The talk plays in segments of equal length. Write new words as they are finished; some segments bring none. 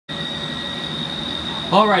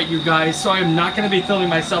Alright, you guys, so I'm not going to be filming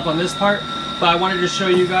myself on this part, but I wanted to show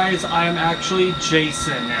you guys I am actually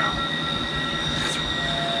Jason now.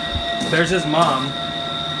 There's his mom.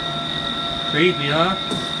 Creepy, huh?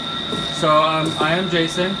 So, I am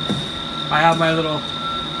Jason. I have my little...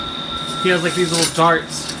 He has like these little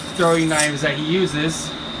darts, throwing knives that he uses.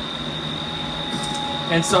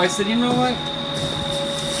 And so I said, you know what?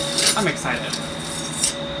 I'm excited.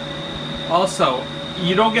 Also,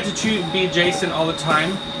 you don't get to be Jason all the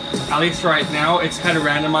time. At least right now, it's kind of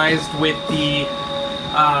randomized with the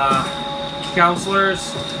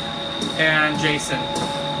counselors and Jason.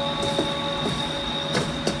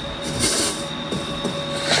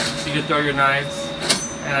 So you can throw your knives,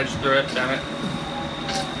 and I just threw it, damn it.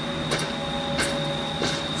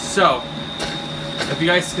 So, if you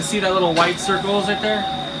guys can see that little white circles right there,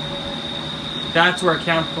 that's where a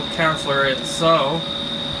counselor is. So,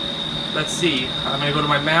 let's see. I'm gonna go to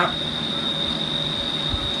my map.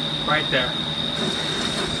 Right there.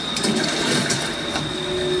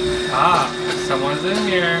 Ah, someone's in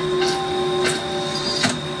here.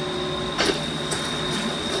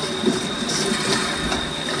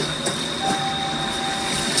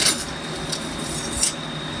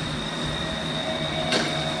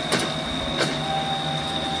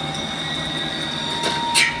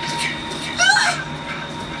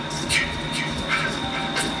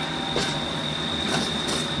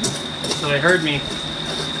 So they heard me.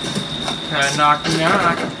 Knock,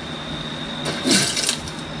 knock.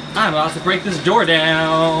 I'm about to break this door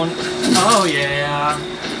down. Oh yeah.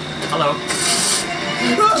 Hello.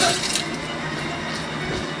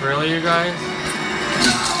 Really, you guys?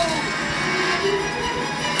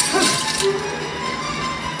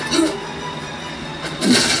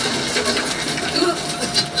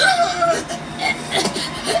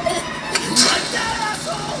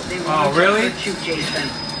 Oh, really? You, Jason.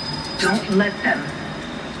 Don't let them.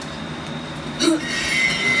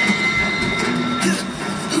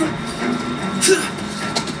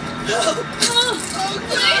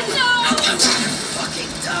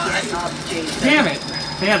 Damn it!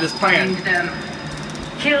 They have this plan. Find them.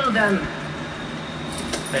 Kill them.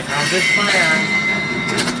 They have this plan.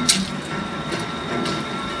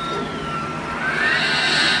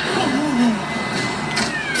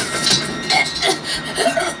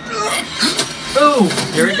 Oh,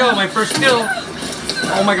 here we go, my first kill.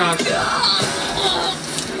 Oh my gosh.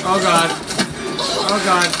 Oh god. Oh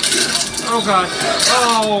god. Oh god.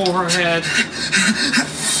 Oh, her head.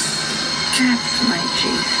 That's my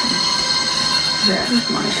Jason. That's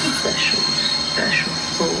my special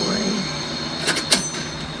boy.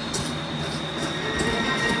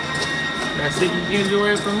 That's it, you can do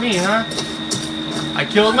it for me, huh? I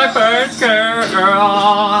killed my first girl.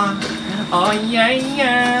 Oh yeah,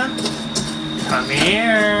 yeah. Come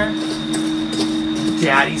here.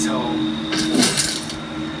 Daddy's home.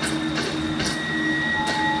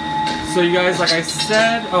 So you guys, like I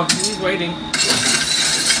said, oh, he's waiting.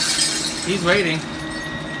 He's waiting.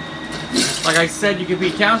 Like I said, you can be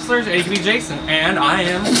counselors and you can be Jason. And I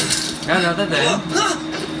am none other than...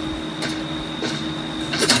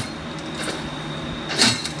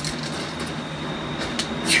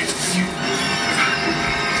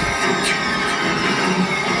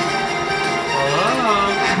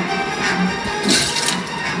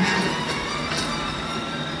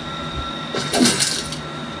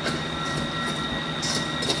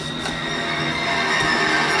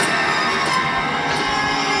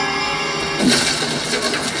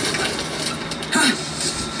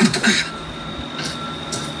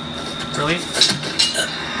 Really?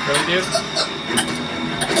 Really, dude?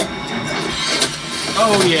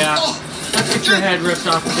 Oh, yeah. Let's get your head ripped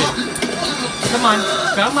off, too. Come on.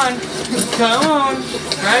 Come on. Come on.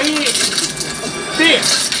 Right there.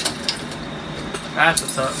 That's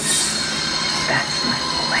what's up. That's my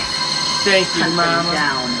boy. Thank you, Hunt Mama. them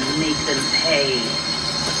down and make them pay.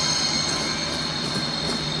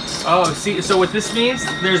 Oh, see, so what this means,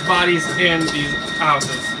 there's bodies in these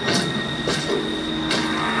houses.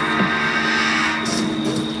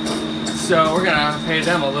 So we're gonna pay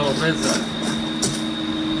them a little visit.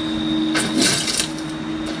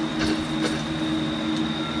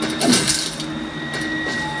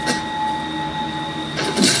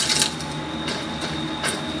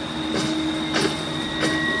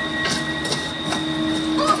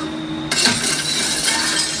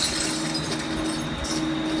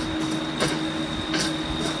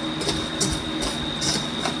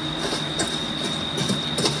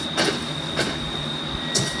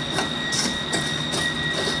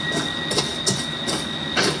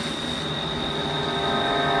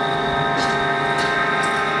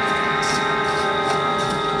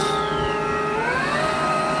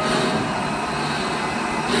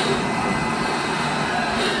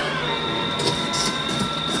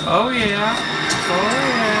 yeah. Oh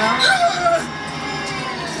yeah.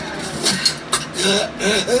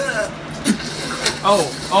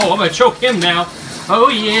 Oh, I'm gonna choke him now. Oh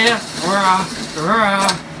yeah.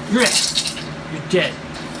 You're dead.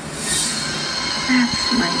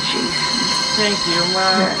 That's my Jason. Thank you,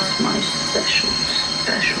 Mom. That's my special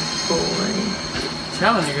boy. I'm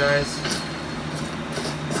telling you guys.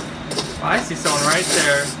 Oh, I see someone right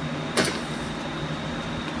there.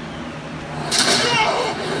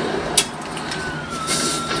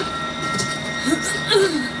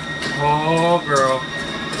 Oh, girl.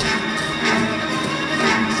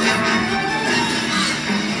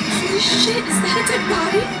 Holy shit, is that a dead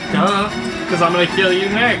body? Duh, because I'm gonna kill you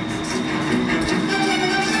next.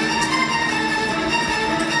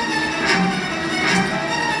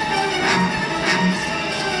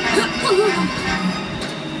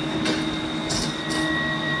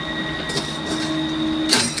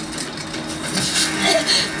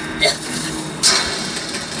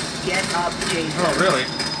 Get up, Jason. Oh, really?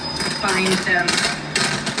 Find them.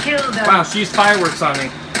 Kill them. Wow, she used fireworks on me.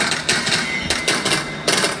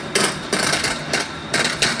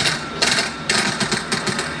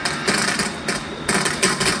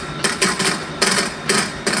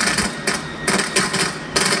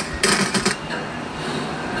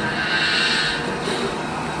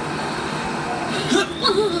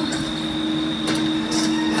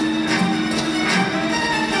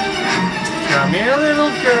 Come here, little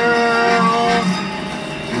girl.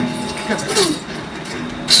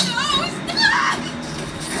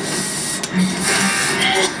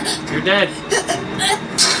 You're dead.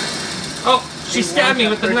 Oh, she stabbed me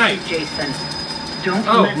with the knife. Jason. Don't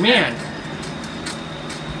Oh, let man.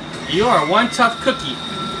 You are one tough cookie.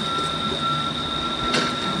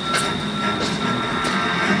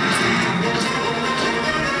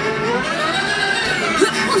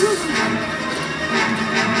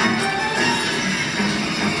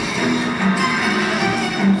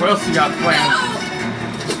 What else you got planned?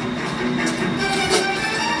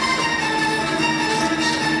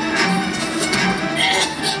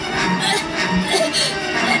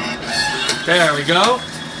 There we go.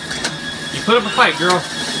 You put up a fight, girl.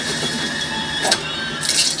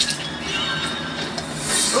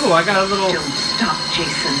 Ooh, I got a little... Don't stop,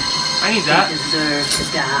 Jason. I need that. They deserve to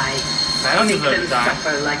die. I don't Make deserve them to die.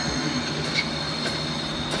 suffer like we did.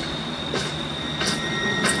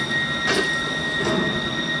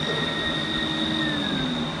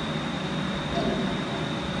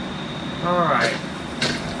 Alright.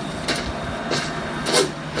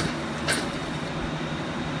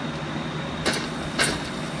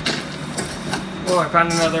 Oh, I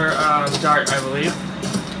found another dart, I believe.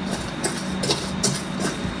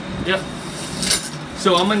 Yep.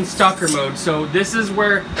 So I'm in stalker mode. So this is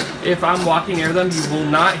where, if I'm walking near them, you will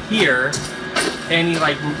not hear any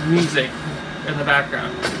like music in the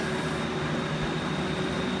background.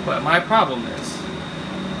 But my problem is,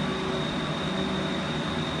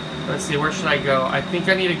 let's see, where should I go? I think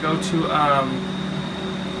I need to go to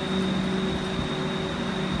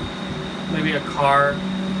maybe a car.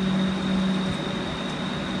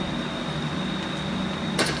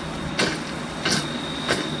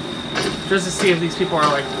 Just to see if these people are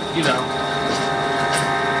like, you know.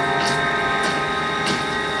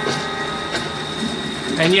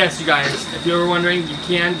 And yes, you guys, if you were wondering, you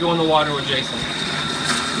can go in the water with Jason.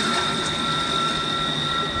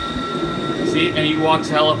 See? And he walks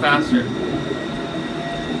hella faster.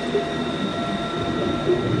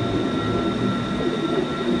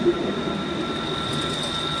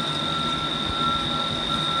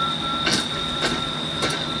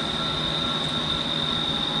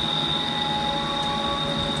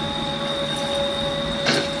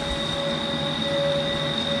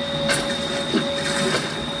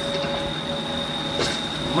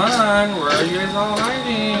 Come on, where are you guys all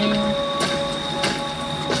hiding?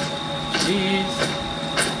 Jeez.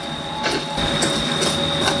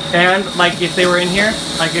 And, like, if they were in here,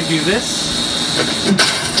 I could do this.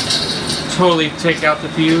 Totally take out the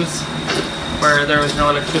fuse where there was no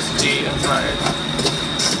electricity inside.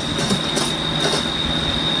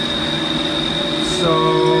 So,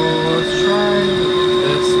 let's try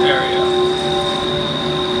this area.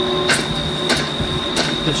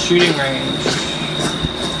 The shooting range.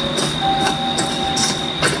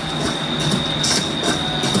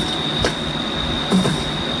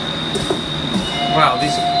 Wow,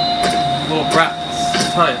 these little brats, I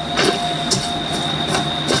tell you.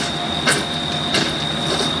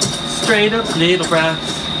 Straight up little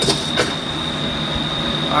brats.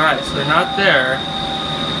 Alright, so they're not there.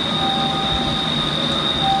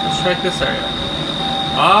 Let's check this area.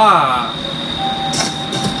 Ah!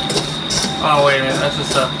 Oh, wait a minute, that's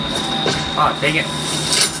just a Oh, dang it.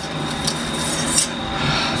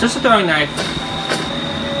 Just a throwing knife.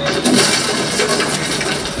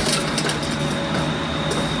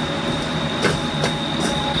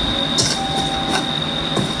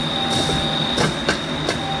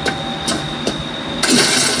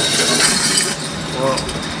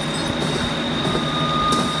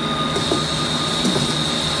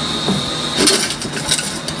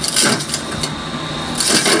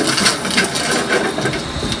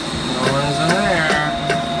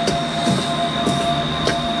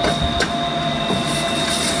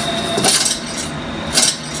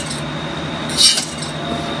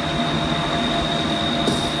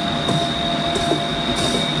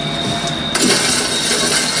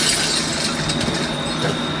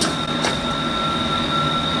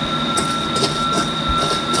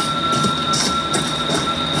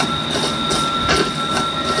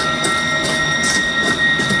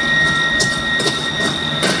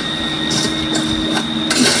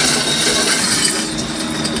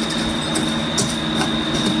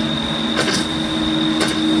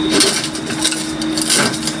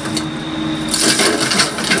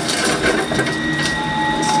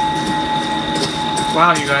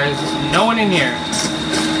 Wow, you guys, no one in here.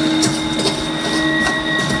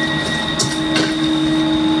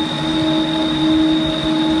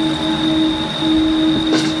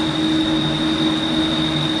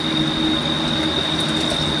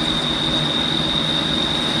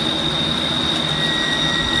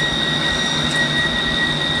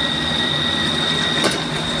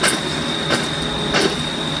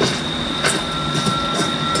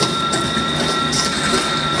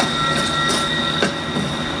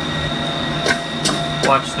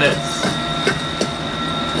 Watch this.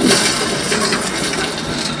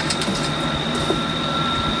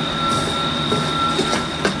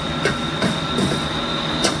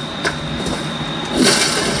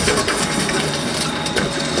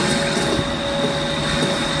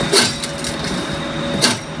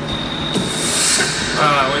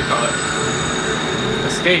 What do you call it?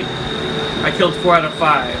 Escape. I killed 4 out of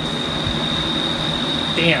 5.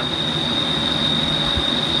 Damn.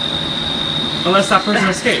 Unless that person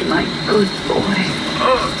escaped. My good boy.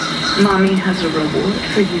 Mommy has a reward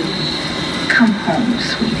for you. Come home,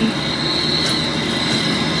 sweetie.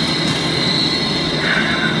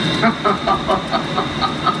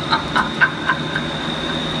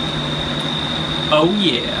 Oh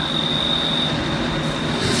yeah.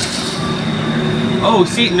 Oh,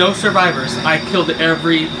 see, no survivors. I killed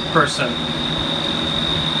every person.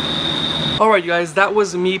 Alright, you guys, that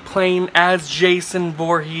was me playing as Jason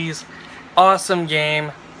Voorhees. Awesome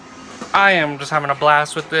game. I am just having a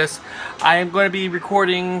blast with this. I am going to be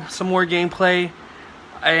recording some more gameplay,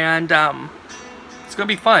 and it's going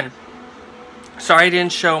to be fun. Sorry I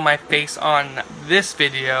didn't show my face on this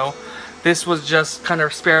video. This was just kind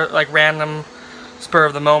of random spur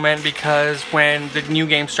of the moment, because when the new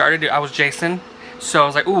game started, I was Jason. So I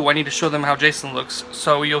was like, ooh, I need to show them how Jason looks.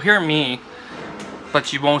 So you'll hear me,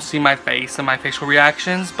 but you won't see my face and my facial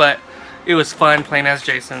reactions, but it was fun playing as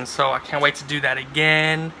Jason, so I can't wait to do that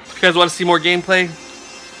again. If you guys want to see more gameplay,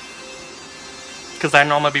 because I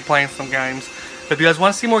know I'm going to be playing some games. But if you guys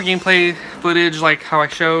want to see more gameplay footage like how I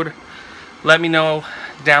showed, let me know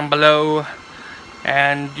down below.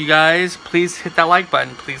 And you guys, please hit that like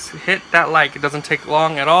button. Please hit that like. It doesn't take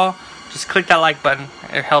long at all. Just click that like button.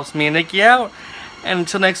 It helps me and Nikki out. And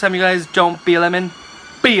until next time, you guys, don't be a lemon,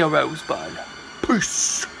 be a rosebud.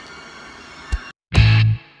 Peace.